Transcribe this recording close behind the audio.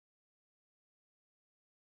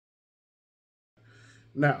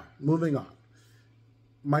Now, moving on.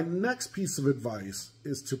 My next piece of advice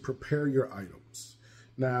is to prepare your items.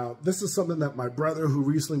 Now, this is something that my brother, who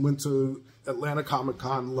recently went to Atlanta Comic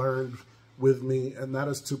Con, learned with me, and that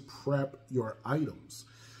is to prep your items.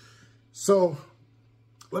 So,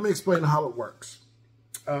 let me explain how it works.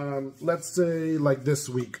 Let's say, like this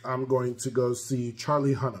week, I'm going to go see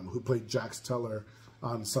Charlie Hunnam, who played Jax Teller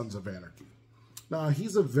on Sons of Anarchy. Now,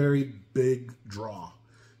 he's a very big draw.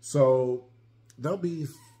 So, there'll be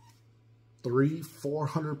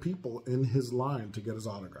 300-400 people in his line to get his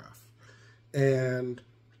autograph. And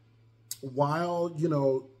while, you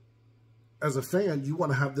know, as a fan, you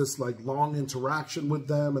want to have this like long interaction with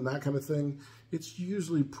them and that kind of thing, it's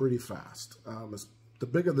usually pretty fast. The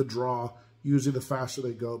bigger the draw, usually the faster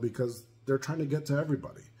they go, because they're trying to get to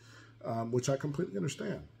everybody, which I completely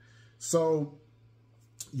understand. So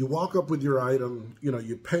you walk up with your item, you know,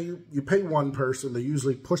 you pay one person, they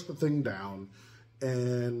usually push the thing down,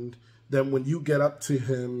 and then when you get up to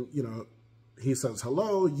him, you know, he says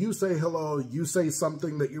hello, you say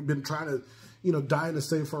something that you've been trying to, you know, dying to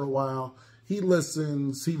say for a while. He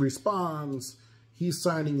listens, he responds, he's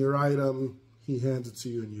signing your item, he hands it to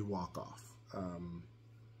you, and you walk off.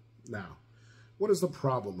 Now, what is the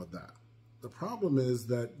problem with that? The problem is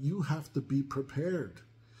that you have to be prepared.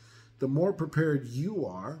 The more prepared you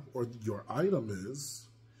are, or your item is,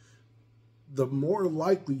 the more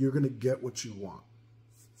likely you're going to get what you want.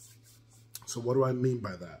 So what do I mean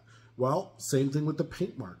by that? Well, same thing with the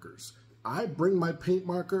paint markers. I bring my paint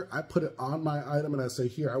marker, I put it on my item, and I say,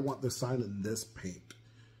 here, I want this sign in this paint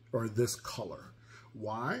or this color.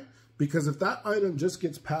 Why? Because if that item just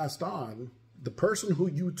gets passed on, the person who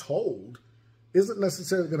you told isn't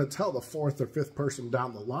necessarily going to tell the fourth or fifth person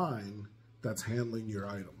down the line that's handling your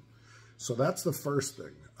item. So that's the first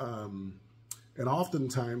thing. And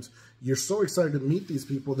oftentimes, you're so excited to meet these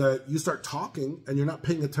people that you start talking and you're not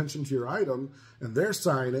paying attention to your item, and they're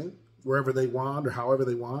signing wherever they want or however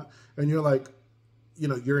they want. And you're like, you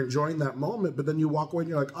know, you're enjoying that moment, but then you walk away and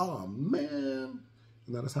you're like, oh, man.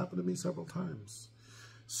 And that has happened to me several times.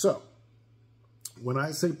 So when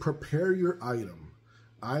I say prepare your item,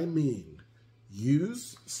 I mean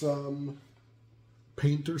use some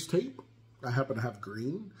painter's tape. I happen to have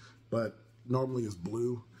green, but normally is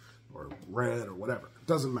blue or red or whatever. It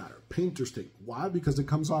doesn't matter. Painter's tape. Why? Because it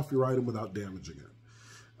comes off your item without damaging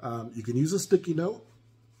it. You can use a sticky note.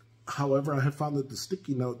 However, I have found that the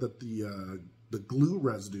sticky note, that the glue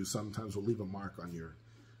residue sometimes will leave a mark on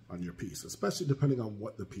your piece, especially depending on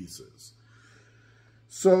what the piece is.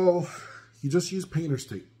 So you just use painter's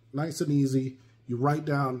tape. Nice and easy. You write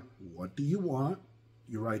down what do you want.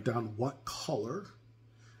 You write down what color.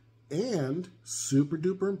 And super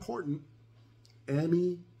duper important,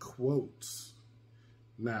 any quotes.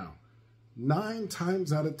 Now, 9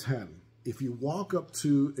 times out of 10, if you walk up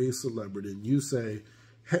to a celebrity and you say,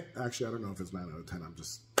 hey, actually, I don't know if it's 9 out of 10. I'm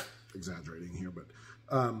just exaggerating here, but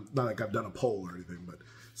not like I've done a poll or anything. But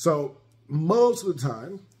so most of the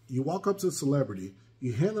time, you walk up to a celebrity,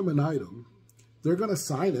 you hand them an item, they're going to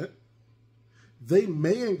sign it. They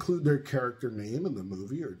may include their character name in the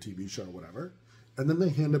movie or TV show or whatever, and then they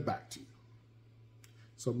hand it back to you.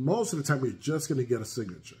 So most of the time, you're just going to get a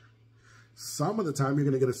signature. Some of the time, you're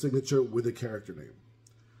going to get a signature with a character name.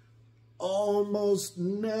 Almost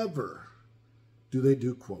never do they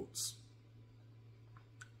do quotes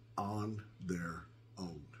on their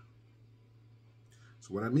own.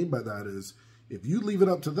 So what I mean by that is, if you leave it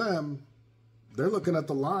up to them, they're looking at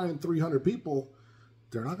the line, 300 people,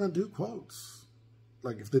 they're not going to do quotes.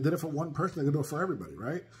 Like if they did it for one person, they're going to do it for everybody,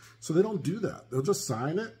 right? So they don't do that. They'll just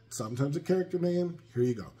sign it, sometimes a character name, here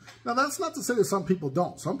you go. Now that's not to say that some people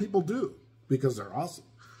don't. Some people do because they're awesome.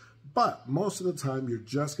 But most of the time, you're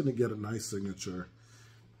just going to get a nice signature.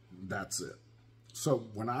 That's it. So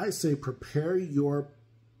when I say prepare your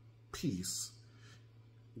piece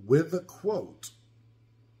with a quote,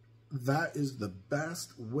 that is the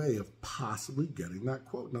best way of possibly getting that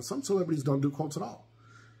quote. Now, some celebrities don't do quotes at all.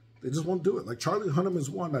 They just won't do it. Like Charlie Hunnam is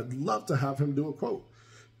one. I'd love to have him do a quote.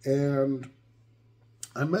 And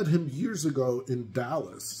I met him years ago in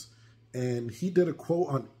Dallas, and he did a quote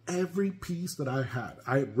on every piece that I had.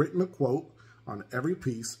 I had written a quote on every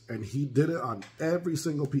piece, and he did it on every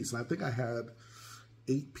single piece. And I think I had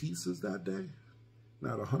 8 pieces that day.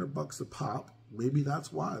 Now, at $100 a pop, maybe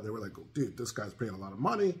that's why. They were like, oh, dude, this guy's paying a lot of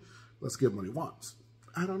money. Let's give him what he wants.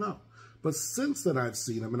 I don't know. But since then, I've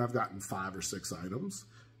seen him, and I've gotten 5 or 6 items,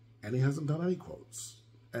 and he hasn't done any quotes.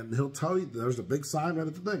 And he'll tell you, there's a big sign right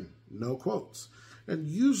at the thing, no quotes. And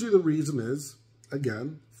usually the reason is,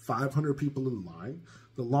 again, 500 people in line.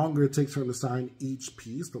 the longer it takes for him to sign each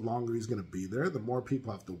piece, the longer he's going to be there. The more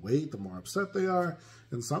people have to wait, the more upset they are.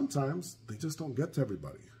 And sometimes they just don't get to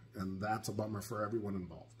everybody. And that's a bummer for everyone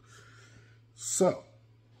involved. So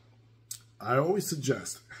I always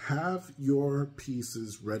suggest have your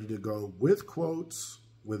pieces ready to go with quotes,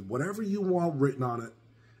 with whatever you want written on it,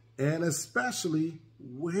 and especially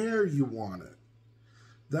where you want it.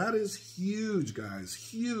 That is huge, guys,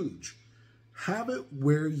 huge. Have it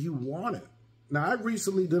where you want it. Now, I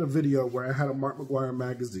recently did a video where I had a Mark McGwire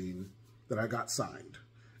magazine that I got signed.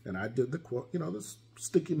 And I did the quote, you know, this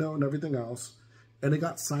sticky note and everything else. And it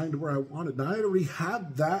got signed where I wanted. Now, I already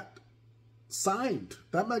had that signed.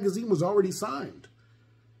 That magazine was already signed.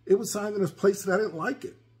 It was signed in a place that I didn't like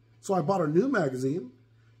it. So I bought a new magazine,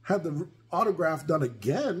 had the autograph done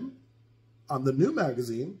again on the new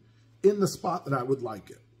magazine in the spot that I would like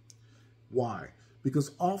it. Why?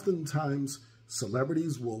 Because oftentimes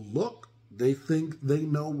celebrities will look, they think they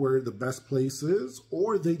know where the best place is,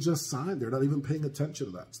 or they just sign. They're not even paying attention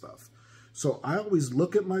to that stuff. So I always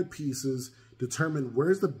look at my pieces, determine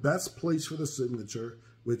where's the best place for the signature,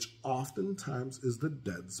 which oftentimes is the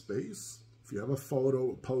dead space. If you have a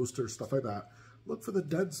photo, a poster, stuff like that, look for the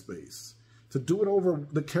dead space. To do it over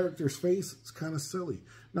the character's face, it's kind of silly.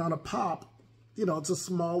 Now on a pop, you know, it's a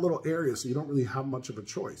small little area, so you don't really have much of a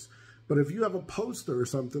choice. But if you have a poster or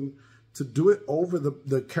something, to do it over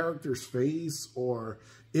the character's face, or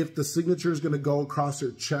if the signature is going to go across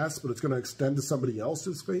their chest, but it's going to extend to somebody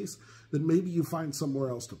else's face, then maybe you find somewhere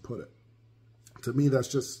else to put it. To me, it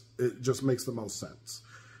just makes the most sense.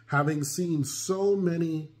 Having seen so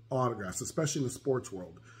many autographs, especially in the sports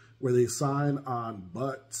world, where they sign on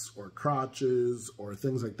butts or crotches or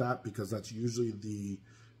things like that, because that's usually the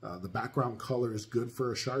background color is good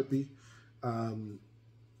for a Sharpie.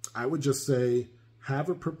 I would just say have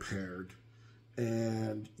it prepared,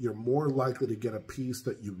 and you're more likely to get a piece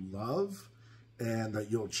that you love and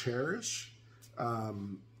that you'll cherish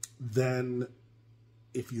than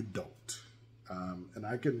if you don't. And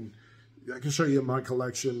I can show you my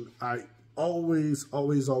collection. I always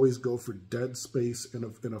go for dead space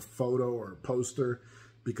in a photo or a poster,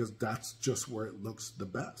 because that's just where it looks the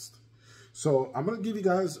best. So I'm going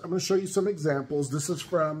to show you some examples. This is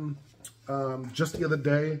from just the other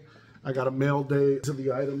day. I got a mail day to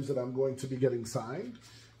the items that I'm going to be getting signed.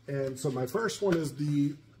 And so my first one is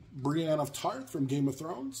the Brienne of Tarth from Game of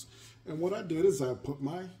Thrones. And what I did is I put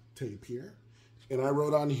my tape here, and I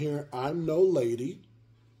wrote on here, "I'm no lady,"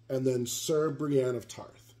 and then "Sir Brienne of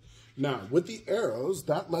Tarth." Now, with the arrows,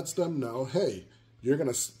 that lets them know, hey, you're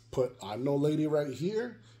going to put "I'm no lady" right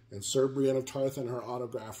here, and "Sir Brienne of Tarth" and her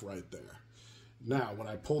autograph right there. Now, when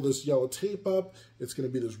I pull this yellow tape up, it's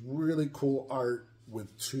going to be this really cool art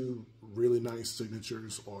with two really nice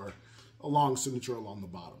signatures, or a long signature along the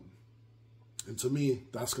bottom. And to me,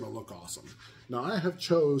 that's going to look awesome. Now, I have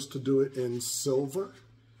chose to do it in silver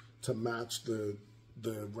to match the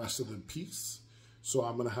rest of the piece. So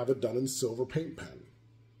I'm going to have it done in silver paint pen.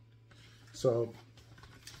 So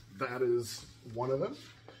that is one of them.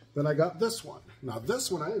 Then I got this one. Now, this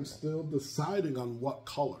one I am still deciding on what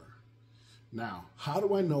color. Now, how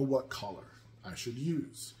do I know what color I should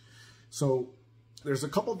use? So there's a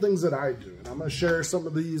couple things that I do, and I'm going to share some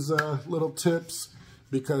of these little tips,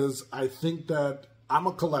 because I think that I'm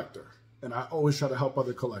a collector, and I always try to help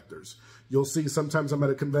other collectors. You'll see sometimes I'm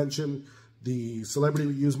at a convention, the celebrity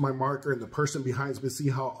will use my marker, and the person behind me see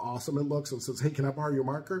how awesome it looks and says, "Hey, can I borrow your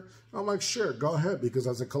marker?" I'm like, "Sure, go ahead," because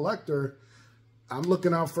as a collector, I'm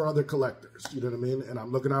looking out for other collectors, you know what I mean? And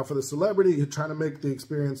I'm looking out for the celebrity, trying to make the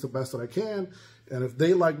experience the best that I can. And if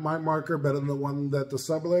they like my marker better than the one that the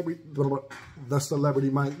celebrity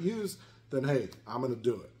might use, then hey, I'm going to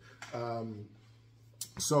do it.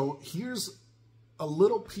 So here's a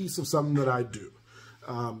little piece of something that I do.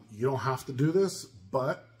 You don't have to do this,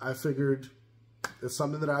 but I figured it's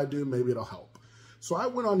something that I do, maybe it'll help. So I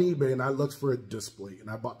went on eBay and I looked for a display, and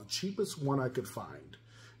I bought the cheapest one I could find.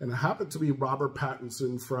 And it happened to be Robert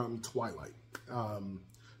Pattinson from Twilight.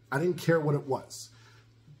 I didn't care what it was.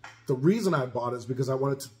 The reason I bought it is because I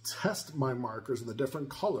wanted to test my markers in the different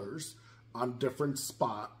colors on different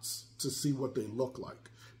spots to see what they look like.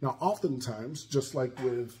 Now, oftentimes, just like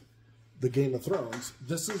with the Game of Thrones,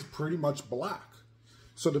 this is pretty much black.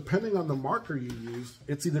 So depending on the marker you use,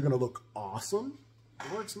 it's either going to look awesome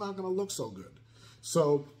or it's not going to look so good.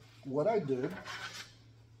 So what I did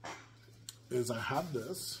is I have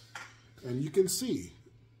this, and you can see,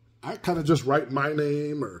 I kind of just write my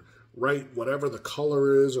name or write whatever the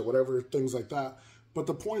color is or whatever, things like that. But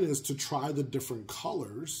the point is to try the different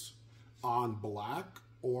colors on black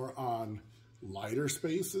or on lighter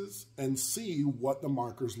spaces and see what the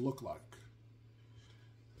markers look like.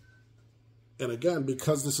 And again,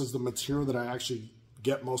 because this is the material that I actually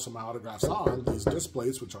get most of my autographs on, these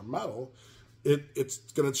displays, which are metal, it's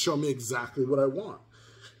going to show me exactly what I want.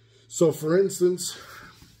 So for instance,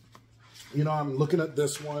 you know, I'm looking at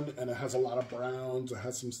this one and it has a lot of browns, it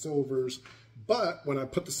has some silvers, but when I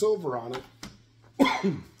put the silver on it,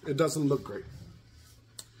 it doesn't look great.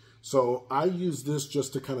 So I use this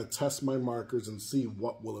just to kind of test my markers and see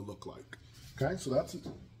what will it look like. Okay, so that's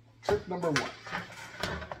trick number one.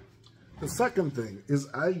 The second thing is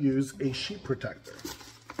I use a sheet protector.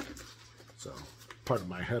 So, part of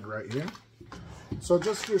my head right here. So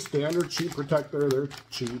just your standard sheet protector, they're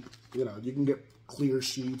cheap. You know, you can get clear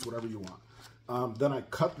sheets, whatever you want. Then I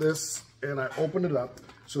cut this and I open it up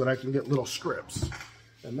so that I can get little strips.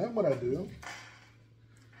 And then what I do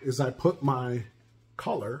is I put my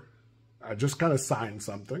color, I just kind of sign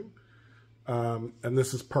something, and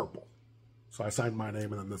this is purple. So I signed my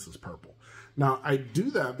name and then this is purple. Now I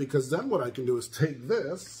do that because then what I can do is take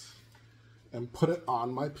this and put it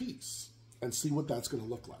on my piece and see what that's going to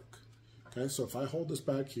look like. Okay, so if I hold this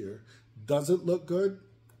back here, does it look good?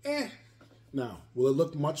 Now, will it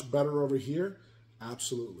look much better over here?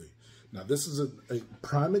 Absolutely. Now this is a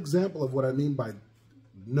prime example of what I mean by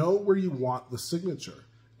know where you want the signature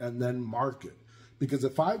and then mark it. Because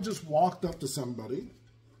if I just walked up to somebody,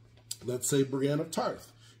 let's say Brienne of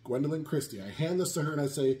Tarth, Gwendolyn Christie, I hand this to her and I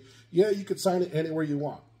say, yeah, you could sign it anywhere you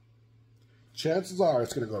want. Chances are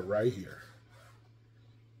it's going to go right here.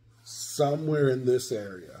 Somewhere in this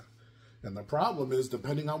area. And the problem is,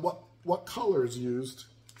 depending on what color is used,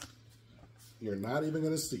 you're not even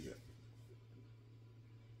going to see it.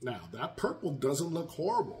 Now, that purple doesn't look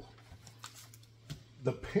horrible.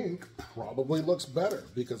 The pink probably looks better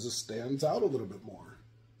because it stands out a little bit more.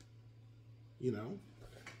 You know?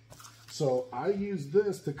 So I use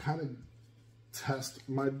this to kind of test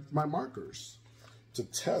my markers, to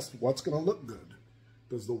test what's going to look good.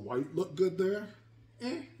 Does the white look good there?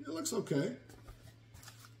 It looks okay.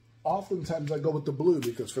 Oftentimes I go with the blue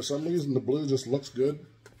because for some reason the blue just looks good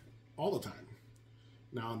all the time.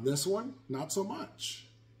 Now on this one, not so much.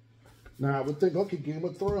 Now I would think, okay, Game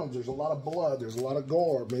of Thrones, there's a lot of blood, there's a lot of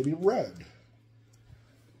gore, maybe red.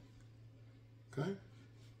 Okay?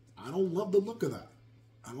 I don't love the look of that.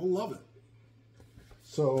 I don't love it.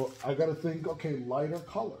 So I got to think, okay, lighter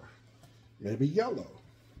color. Maybe yellow.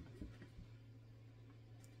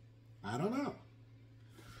 I don't know.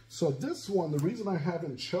 So this one, the reason I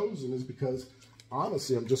haven't chosen is because,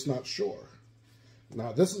 honestly, I'm just not sure.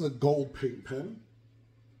 Now, this is a gold paint pen.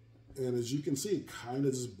 And as you can see, it kind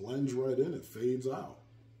of just blends right in. It fades out.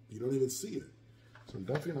 You don't even see it. So I'm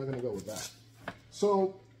definitely not going to go with that.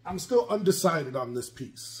 So I'm still undecided on this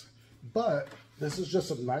piece. But this is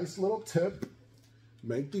just a nice little tip.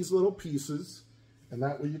 Make these little pieces, and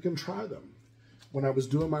that way you can try them. When I was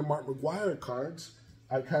doing my Mark McGwire cards,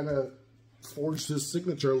 I kind of forged his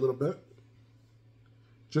signature a little bit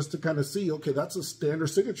just to kind of see, okay, that's a standard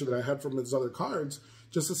signature that I had from his other cards,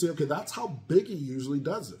 just to see, okay, that's how big he usually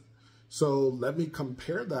does it. So let me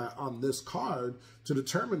compare that on this card to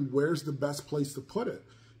determine where's the best place to put it.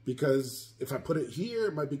 Because if I put it here,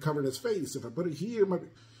 it might be covering his face. If I put it here, it might be...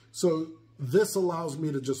 So this allows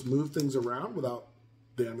me to just move things around without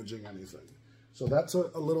damaging anything. So that's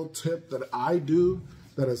a little tip that I do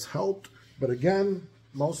that has helped. But again,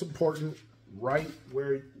 most important, write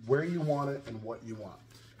where you want it and what you want.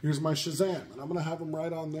 Here's my Shazam, and I'm going to have him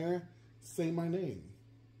right on there, say my name.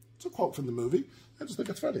 It's a quote from the movie. I just think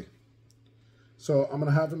it's funny. So I'm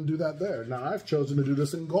going to have him do that there. Now, I've chosen to do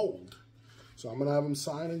this in gold. So I'm going to have him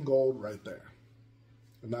sign in gold right there.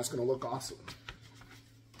 And that's going to look awesome.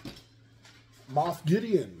 Moff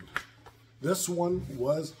Gideon. This one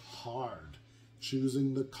was hard,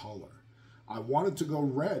 choosing the color. I wanted to go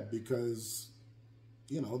red because,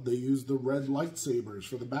 you know, they use the red lightsabers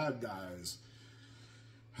for the bad guys.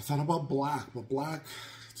 I thought about black, but black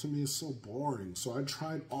to me is so boring. So I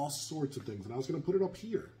tried all sorts of things, and I was going to put it up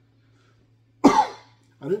here.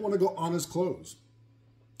 I didn't want to go on his clothes.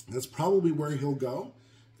 That's probably where he'll go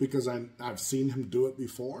because I've seen him do it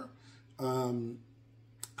before.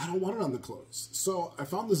 I don't want it on the clothes. So I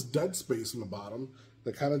found this dead space in the bottom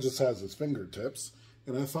that kind of just has his fingertips.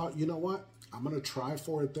 And I thought, you know what? I'm going to try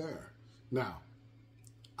for it there. Now,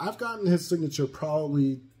 I've gotten his signature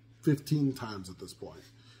probably 15 times at this point.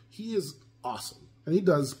 He is awesome. And he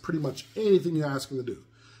does pretty much anything you ask him to do.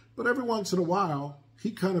 But every once in a while,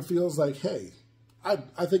 he kind of feels like, hey, I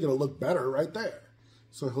think it'll look better right there.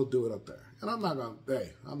 So he'll do it up there. And I'm not going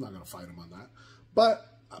to fight him on that. But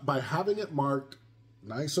by having it marked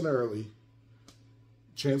nice and early,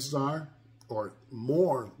 chances are, or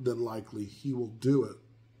more than likely, he will do it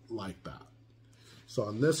like that. So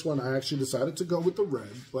on this one, I actually decided to go with the red,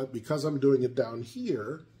 but because I'm doing it down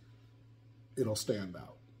here, it'll stand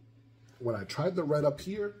out. When I tried the red up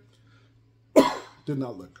here, did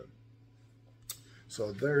not look good.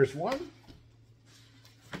 So there's one.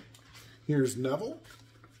 Here's Neville.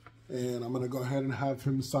 And I'm going to go ahead and have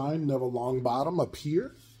him sign Neville Longbottom up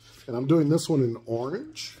here. And I'm doing this one in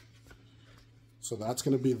orange. So that's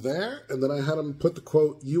going to be there. And then I had him put the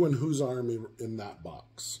quote, "You and whose army," in that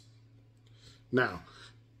box. Now,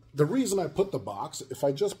 the reason I put the box, if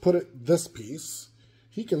I just put it this piece,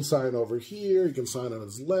 he can sign over here, he can sign on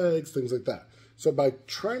his legs, things like that. So by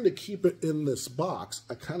trying to keep it in this box,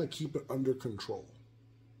 I kind of keep it under control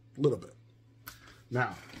a little bit.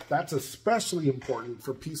 Now, that's especially important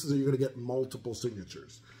for pieces that you're going to get multiple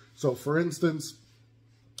signatures. So for instance,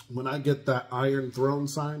 when I get that Iron Throne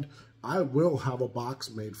signed, I will have a box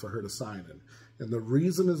made for her to sign in. And the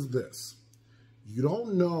reason is this: you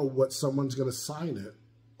don't know what someone's going to sign it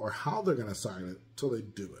or how they're going to sign it till they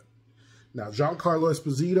do it. Now, Giancarlo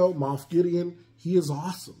Esposito, Moff Gideon, he is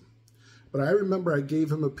awesome. But I remember I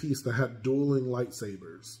gave him a piece that had dueling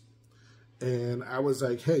lightsabers. And I was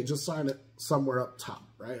like, hey, just sign it somewhere up top,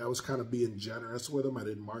 right? I was kind of being generous with him. I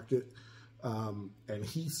didn't mark it. And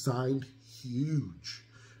he signed huge.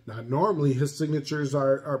 Now, normally his signatures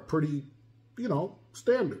are pretty,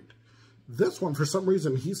 standard. This one, for some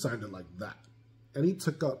reason, he signed it like that. And he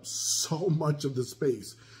took up so much of the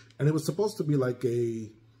space. And it was supposed to be like a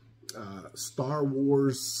Star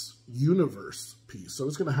Wars universe piece. So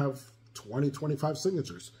it's going to have 20, 25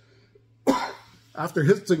 signatures. After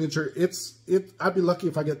his signature, I'd be lucky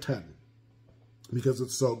if I get 10 because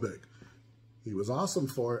it's so big. He was awesome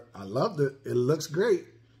for it. I loved it. It looks great,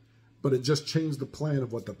 but it just changed the plan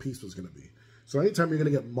of what the piece was going to be. So anytime you're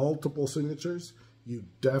going to get multiple signatures, you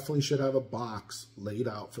definitely should have a box laid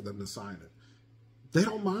out for them to sign it. They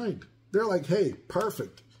don't mind. They're like, hey,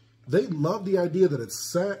 perfect. They love the idea that it's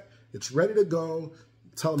set, it's ready to go.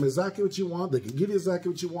 Tell them exactly what you want. They can give you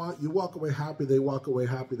exactly what you want. You walk away happy. They walk away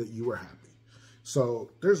happy that you were happy. So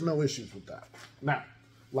there's no issues with that. Now,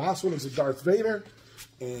 last one is a Darth Vader,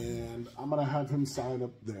 and I'm going to have him sign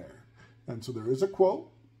up there. And so there is a quote,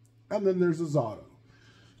 and then there's a Zotto.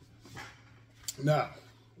 Now,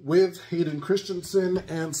 with Hayden Christensen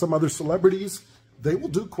and some other celebrities, they will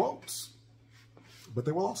do quotes, but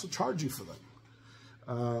they will also charge you for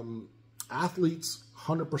them. Athletes,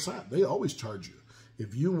 100%, they always charge you.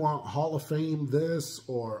 If you want Hall of Fame this,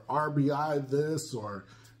 or RBI this, or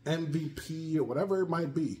MVP, or whatever it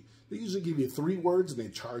might be, they usually give you 3 words and they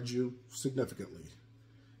charge you significantly.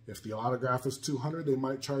 If the autograph is $200, they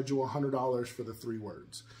might charge you $100 for the 3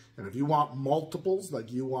 words. And if you want multiples,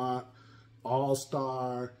 like you want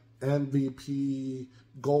All-Star, MVP,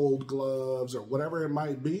 Gold Gloves, or whatever it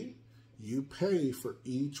might be, you pay for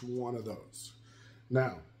each one of those.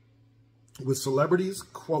 Now, with celebrities,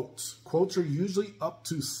 quotes. Quotes are usually up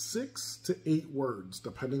to 6 to 8 words,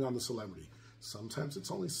 depending on the celebrity. Sometimes it's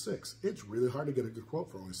only 6. It's really hard to get a good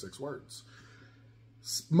quote for only 6 words.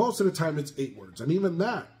 Most of the time it's 8 words. And even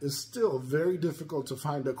that is still very difficult to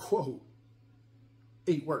find a quote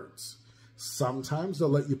 8 words. Sometimes they'll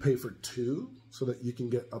let you pay for 2 so that you can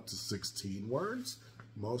get up to 16 words.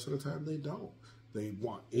 Most of the time they don't. They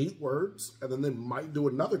want 8 words, and then they might do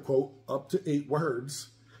another quote up to 8 words,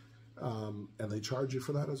 and they charge you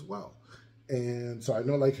for that as well. And so I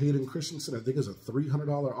know, like Hayden Christensen, I think is a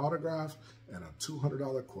 $300 autograph and a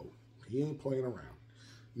 $200 quote. He ain't playing around.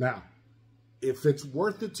 Now, if it's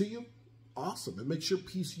worth it to you, awesome. It makes your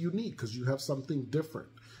piece unique because you have something different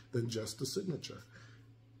than just a signature.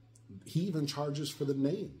 He even charges for the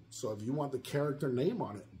name. So if you want the character name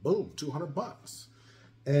on it, boom, $200.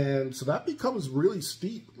 And so that becomes really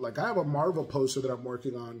steep. Like I have a Marvel poster that I'm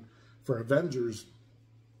working on for Avengers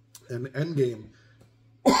and Endgame.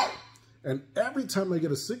 And every time I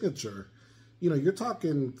get a signature, you're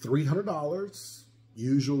talking $300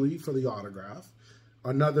 usually for the autograph,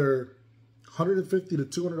 another $150 to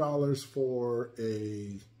 $200 for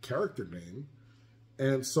a character name.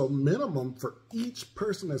 And so minimum for each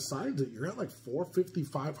person that signs it, you're at like $450,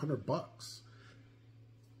 $500.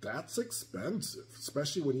 That's expensive,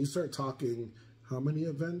 especially when you start talking, how many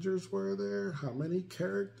Avengers were there? How many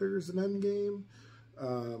characters in Endgame?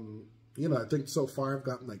 I think so far I've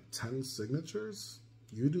gotten like 10 signatures.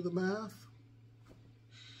 You do the math.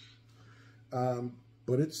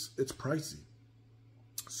 But it's pricey.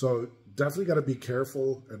 So definitely got to be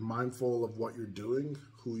careful and mindful of what you're doing,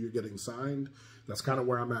 who you're getting signed. That's kind of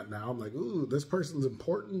where I'm at now. I'm like, ooh, this person's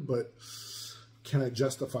important, but can I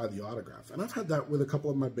justify the autograph? And I've had that with a couple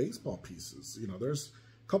of my baseball pieces. There's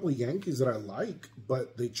a couple of Yankees that I like,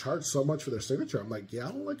 but they charge so much for their signature. I'm like, yeah,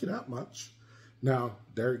 I don't like it that much. Now,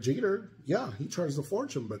 Derek Jeter, yeah, he charges a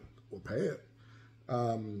fortune, but we'll pay it.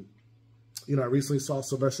 You know, I recently saw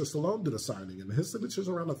Sylvester Stallone did a signing, and his signature's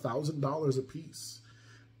around $1,000 a piece.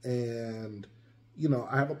 And, you know,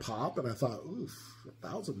 I have a pop, and I thought, oof,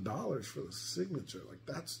 $1,000 for the signature. Like,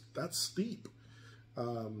 that's steep.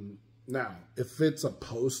 Now, if it's a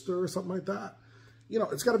poster or something like that, you know,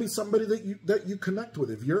 it's got to be somebody that you connect with.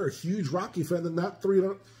 If you're a huge Rocky fan, then that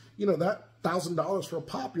that $1,000 for a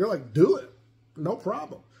pop, you're like, do it, no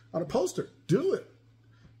problem. On a poster, do it.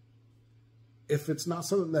 If it's not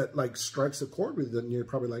something that like strikes a chord with you, then you're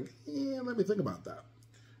probably like, let me think about that.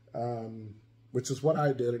 Which is what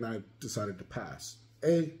I did, and I decided to pass.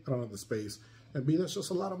 A, I don't have the space, and B, that's just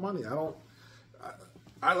a lot of money.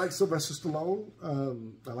 I like Sylvester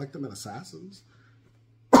Stallone. I like them in Assassins.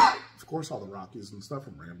 Of course, all the Rockies and stuff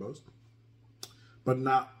from Rambo's, but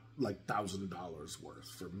not like $1,000 worth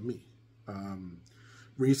for me.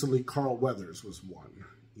 Recently, Carl Weathers was one.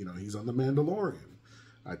 You know, he's on The Mandalorian.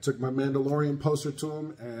 I took my Mandalorian poster to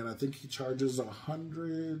him, and I think he charges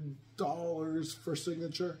 $100 for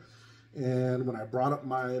signature. And when I brought up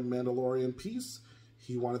my Mandalorian piece,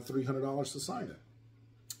 he wanted $300 to sign it.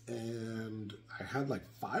 And I had like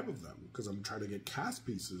 5 of them because I'm trying to get cast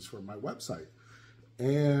pieces for my website,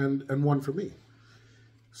 and one for me.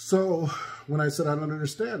 So when I said, I don't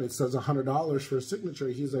understand, it says $100 for a signature.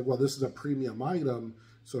 He's like, well, this is a premium item,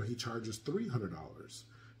 so he charges $300.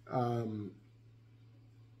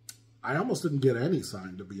 I almost didn't get any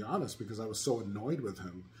signed, to be honest, because I was so annoyed with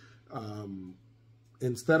him.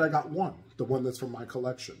 Instead, I got one, the one that's from my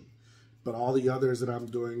collection. But all the others that I'm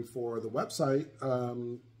doing for the website,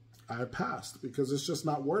 I passed because it's just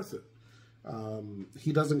not worth it.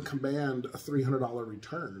 He doesn't command a $300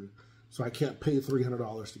 return, so I can't pay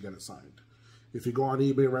 $300 to get it signed. If you go on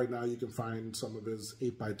eBay right now, you can find some of his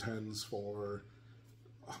 8x10s for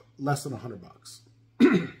less than $100.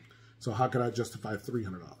 So how can I justify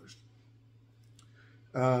 $300?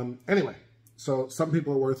 Anyway, so some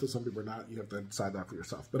people are worth it, some people are not. You have to decide that for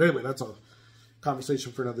yourself. But anyway, that's a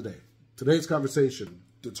conversation for another day. Today's conversation,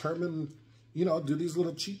 determine, you know, do these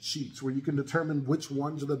little cheat sheets where you can determine which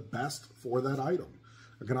ones are the best for that item.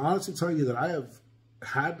 I can honestly tell you that I have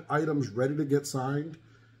had items ready to get signed,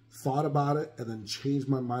 thought about it, and then changed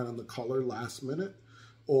my mind on the color last minute.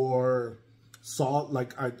 Or saw,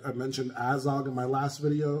 like I mentioned Azog in my last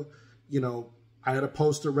video, you know, I had a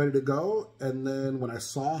poster ready to go, and then when I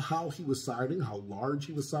saw how he was signing, how large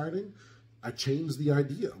he was signing, I changed the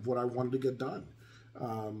idea of what I wanted to get done.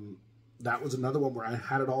 That was another one where I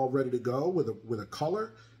had it all ready to go with a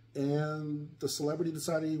color, and the celebrity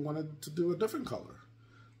decided he wanted to do a different color.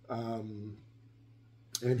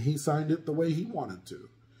 And he signed it the way he wanted to.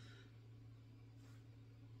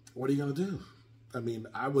 What are you going to do? I mean,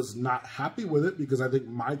 I was not happy with it because I think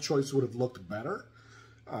my choice would have looked better.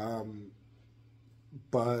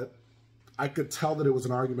 But I could tell that it was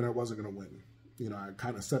an argument I wasn't going to win. You know, I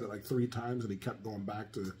kind of said it like 3 times, and he kept going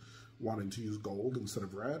back to wanting to use gold instead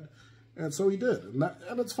of red. And so he did.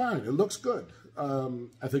 And it's fine. It looks good.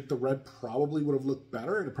 I think the red probably would have looked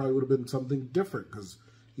better, and it probably would have been something different because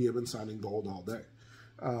he had been signing gold all day.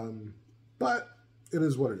 But it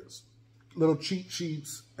is what it is. Little cheat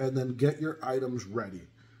sheets, and then get your items ready.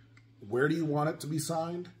 Where do you want it to be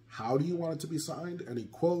signed? How do you want it to be signed? Any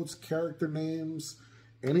quotes, character names,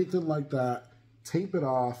 anything like that. Tape it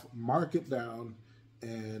off, mark it down,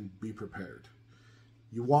 and be prepared.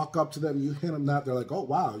 You walk up to them, you hand them that, they're like, oh,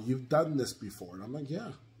 wow, you've done this before. And I'm like,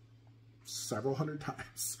 yeah, several hundred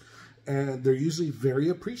times. And they're usually very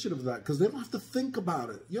appreciative of that because they don't have to think about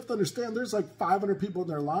it. You have to understand there's like 500 people in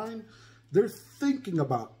their line. They're thinking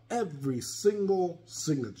about every single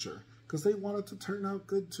signature because they want it to turn out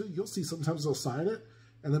good too. You'll see sometimes they'll sign it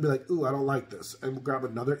and they'll be like, ooh, I don't like this. And we'll grab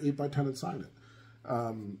another 8x10 and sign it.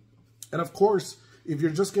 And of course, if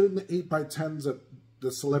you're just getting the 8x10s that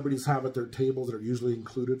the celebrities have at their tables that are usually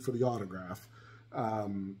included for the autograph,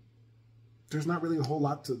 there's not really a whole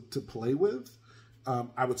lot to play with.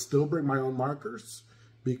 I would still bring my own markers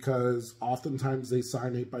because oftentimes they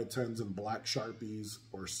sign 8x10s in black Sharpies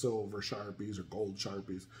or silver Sharpies or gold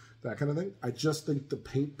Sharpies, that kind of thing. I just think the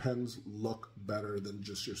paint pens look better than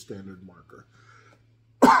just your standard marker.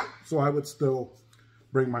 So I would still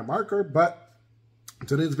bring my marker, but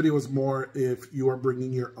today's video is more if you are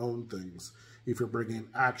bringing your own things. If you're bringing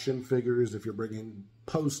action figures, if you're bringing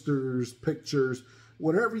posters, pictures,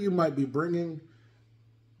 whatever you might be bringing,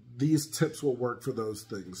 these tips will work for those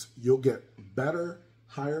things. You'll get better,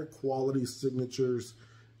 higher quality signatures,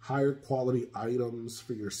 higher quality items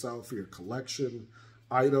for yourself, for your collection,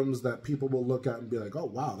 items that people will look at and be like, oh,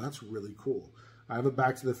 wow, that's really cool. I have a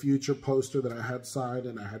Back to the Future poster that I had signed,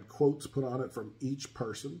 and I had quotes put on it from each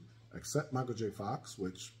person, except Michael J. Fox,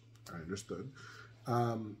 which I understood.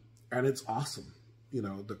 And it's awesome. You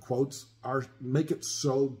know, the quotes make it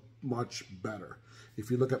so much better. If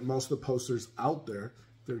you look at most of the posters out there,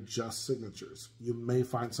 they're just signatures. You may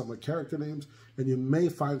find some with character names, and you may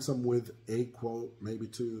find some with a quote, maybe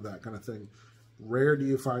two, that kind of thing. Rare do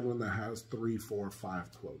you find one that has 3, 4,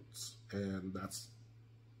 5 quotes. And that's,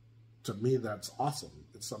 to me, that's awesome.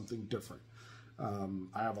 It's something different.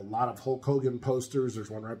 I have a lot of Hulk Hogan posters. There's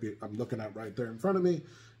one I'm looking at right there in front of me.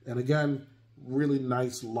 And again, really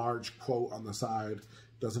nice large quote on the side.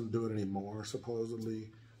 Doesn't do it anymore,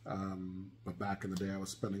 supposedly. But back in the day, I was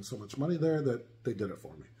spending so much money there that they did it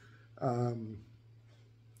for me.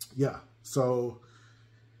 Yeah, so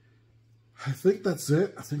I think that's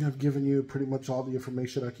it. I think I've given you pretty much all the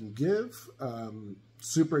information I can give.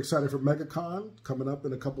 Super excited for MegaCon coming up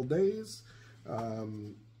in a couple days. I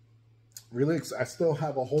still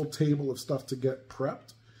have a whole table of stuff to get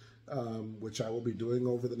prepped, which I will be doing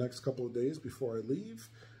over the next couple of days before I leave.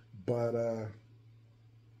 But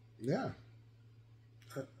yeah.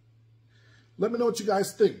 Let me know what you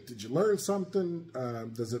guys think. Did you learn something?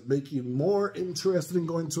 Does it make you more interested in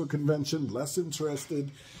going to a convention, less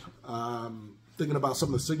interested? Thinking about some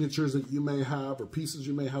of the signatures that you may have or pieces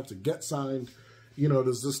you may have to get signed. You know,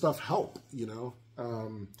 does this stuff help? You know,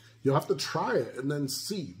 you'll have to try it and then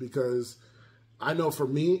see, because I know for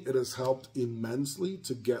me, it has helped immensely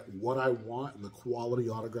to get what I want and the quality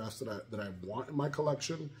autographs that I want in my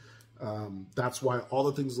collection. That's why all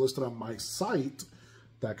the things listed on my site,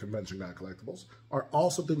 That Convention Guy Collectibles, are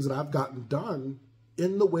also things that I've gotten done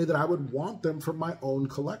in the way that I would want them for my own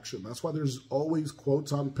collection. That's why there's always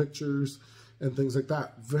quotes on pictures and things like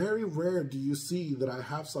that. Very rare do you see that I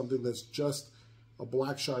have something that's just a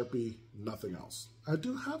black Sharpie, nothing else. I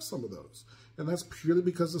do have some of those, and that's purely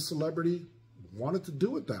because the celebrity wanted to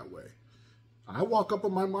do it that way. I walk up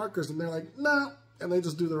on my markers and they're like, nah, and they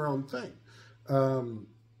just do their own thing.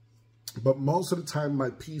 But most of the time, my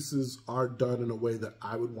pieces are done in a way that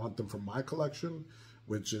I would want them for my collection,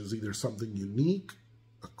 which is either something unique,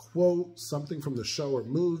 a quote, something from the show or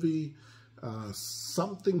movie,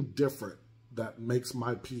 something different that makes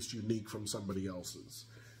my piece unique from somebody else's,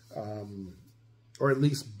 or at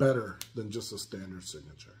least better than just a standard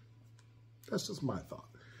signature. That's just my thought.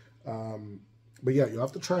 But yeah, you'll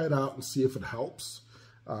have to try it out and see if it helps.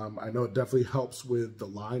 I know it definitely helps with the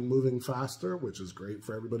line moving faster, which is great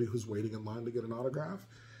for everybody who's waiting in line to get an autograph.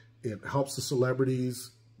 It helps the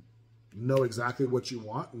celebrities know exactly what you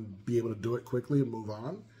want and be able to do it quickly and move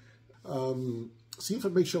on. See if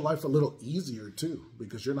it makes your life a little easier too,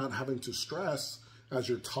 because you're not having to stress as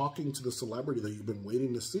you're talking to the celebrity that you've been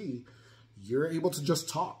waiting to see. You're able to just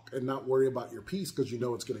talk and not worry about your piece because you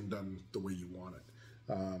know it's getting done the way you want it.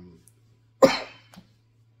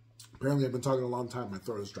 Apparently, I've been talking a long time. My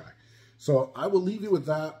throat is dry. So I will leave you with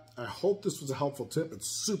that. I hope this was a helpful tip.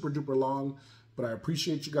 It's super duper long, but I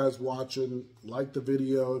appreciate you guys watching. Like the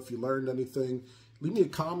video. If you learned anything, leave me a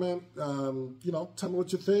comment. You know, tell me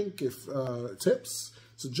what you think. If tips,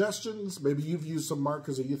 suggestions, maybe you've used some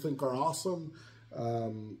markers that you think are awesome,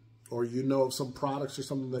 or you know of some products or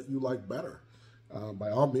something that you like better. By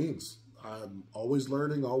all means, I'm always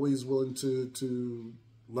learning, always willing to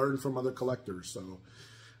learn from other collectors. So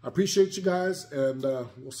I appreciate you guys, and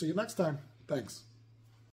we'll see you next time. Thanks.